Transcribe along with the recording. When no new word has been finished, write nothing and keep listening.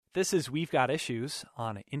This is We've Got Issues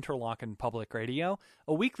on Interlochen Public Radio,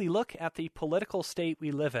 a weekly look at the political state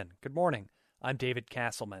we live in. Good morning. I'm David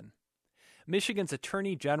Castleman. Michigan's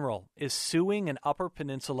Attorney General is suing an Upper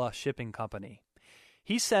Peninsula shipping company.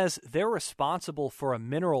 He says they're responsible for a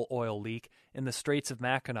mineral oil leak in the Straits of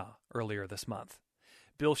Mackinac earlier this month.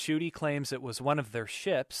 Bill Schuette claims it was one of their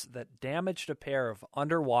ships that damaged a pair of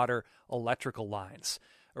underwater electrical lines.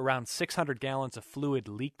 Around 600 gallons of fluid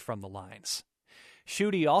leaked from the lines.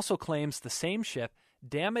 Schuette also claims the same ship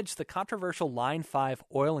damaged the controversial Line 5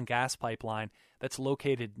 oil and gas pipeline that's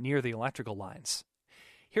located near the electrical lines.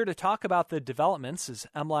 Here to talk about the developments is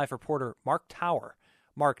MLive reporter Mark Tower.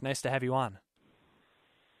 Mark, nice to have you on.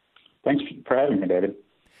 Thanks for having me, David.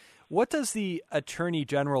 What does the Attorney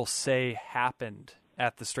General say happened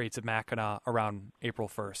at the Straits of Mackinac around April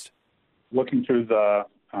 1st? Looking through the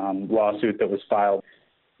lawsuit that was filed,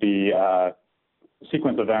 the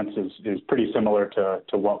sequence of events is pretty similar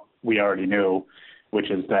to what we already knew,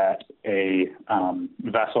 which is that a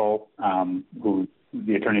vessel who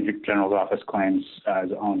the Attorney General's office claims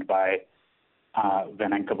is owned by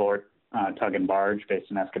Van Enckevort Tug and Barge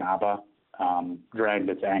based in Escanaba, dragged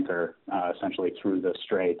its anchor essentially through the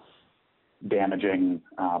straits, damaging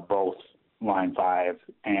both Line 5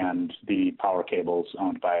 and the power cables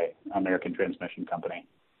owned by American Transmission Company.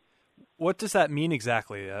 What does that mean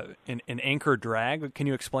exactly? An anchor drag? Can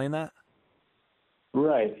you explain that?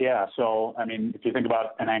 Right, yeah. So, I mean, if you think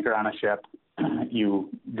about an anchor on a ship, you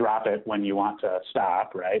drop it when you want to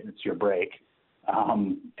stop, right? It's your brake.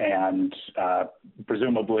 And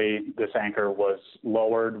presumably this anchor was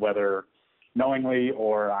lowered, whether knowingly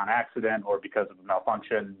or on accident or because of a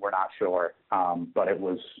malfunction, we're not sure. But it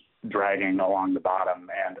was dragging along the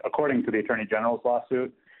bottom. And according to the Attorney General's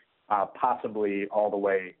lawsuit, possibly all the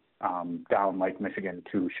way down Lake Michigan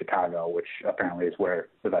to Chicago, which apparently is where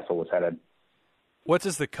the vessel was headed. What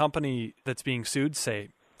does the company that's being sued say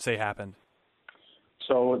happened?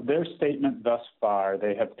 So their statement thus far,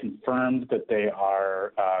 they have confirmed that they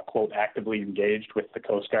are, quote, actively engaged with the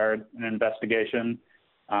Coast Guard in an investigation.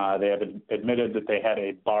 They have admitted that they had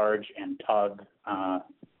a barge and tug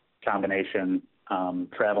combination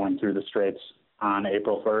traveling through the Straits on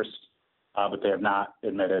April 1st. But they have not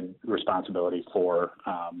admitted responsibility for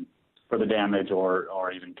the damage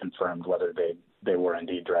or even confirmed whether they were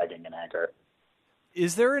indeed dragging an anchor.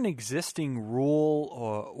 Is there an existing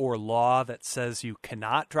rule or law that says you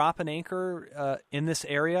cannot drop an anchor in this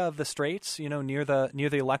area of the Straits? You know, near the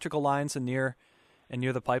electrical lines and near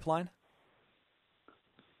the pipeline.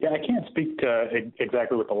 Yeah, I can't speak to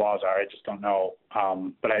exactly what the laws are. I just don't know.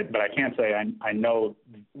 But I can say I know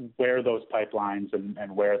where those pipelines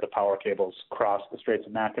and where the power cables cross the Straits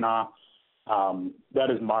of Mackinac. That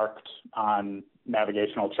is marked on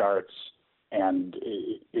navigational charts, and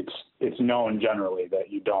it's known generally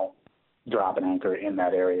that you don't drop an anchor in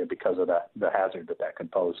that area because of the hazard that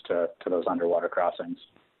could pose to those underwater crossings.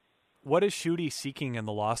 What is Schuette seeking in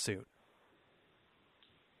the lawsuit?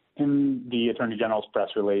 In the Attorney General's press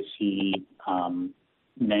release, he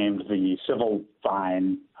named the civil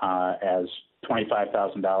fine as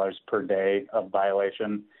 $25,000 per day of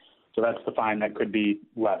violation. So that's the fine that could be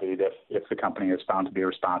levied if the company is found to be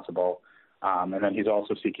responsible. And then he's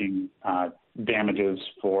also seeking damages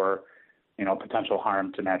for, potential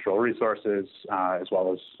harm to natural resources, as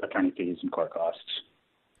well as attorney fees and court costs.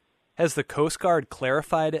 Has the Coast Guard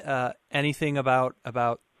clarified anything about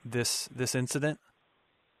this incident?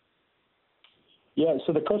 Yeah,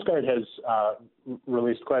 so the Coast Guard has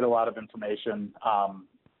released quite a lot of information.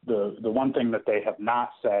 The one thing that they have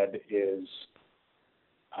not said is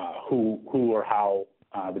who or how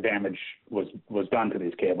the damage was done to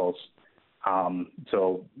these cables.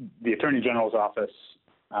 So the Attorney General's office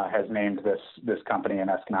has named this company in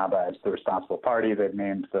Escanaba as the responsible party. They've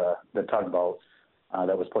named the tugboat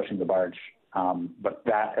that was pushing the barge, but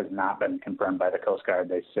that has not been confirmed by the Coast Guard.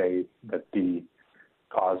 They say that the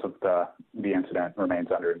cause of the incident remains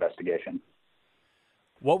under investigation.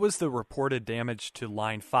 What was the reported damage to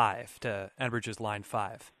Line 5, to Enbridge's Line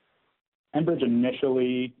 5? Enbridge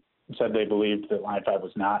initially said they believed that Line 5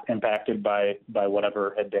 was not impacted by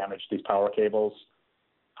whatever had damaged these power cables.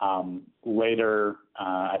 Later,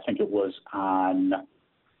 I think it was on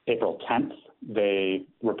April 10th, they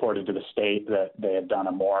reported to the state that they had done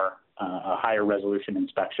a higher resolution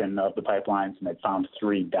inspection of the pipelines, and they found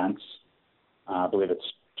 3 dents. I believe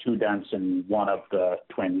it's 2 dents in one of the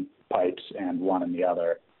twin pipes and one in the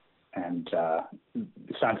other. And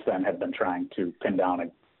since then have been trying to pin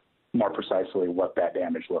down more precisely what that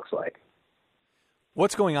damage looks like.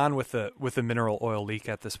 What's going on with the mineral oil leak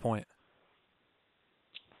at this point?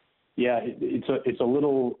 Yeah, it's a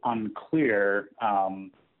little unclear.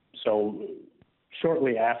 So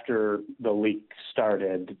shortly after the leak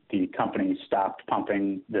started, the company stopped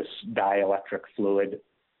pumping this dielectric fluid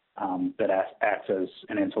that acts as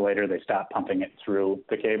an insulator. They stopped pumping it through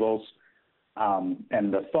the cables.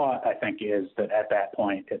 And the thought, I think, is that at that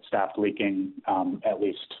point it stopped leaking, at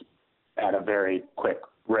least at a very quick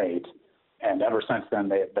rate. And ever since then,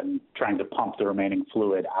 they have been trying to pump the remaining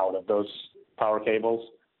fluid out of those power cables.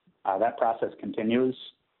 That process continues.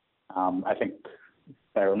 I think,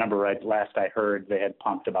 if I remember right, last I heard, they had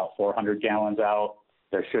pumped about 400 gallons out.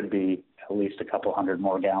 There should be at least a couple hundred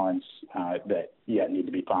more gallons that yet need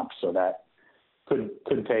to be pumped. So that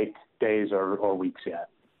could take days or weeks yet.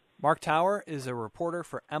 Mark Tower is a reporter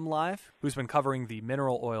for MLive who's been covering the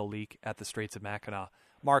mineral oil leak at the Straits of Mackinac.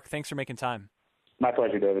 Mark, thanks for making time. My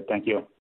pleasure, David. Thank you.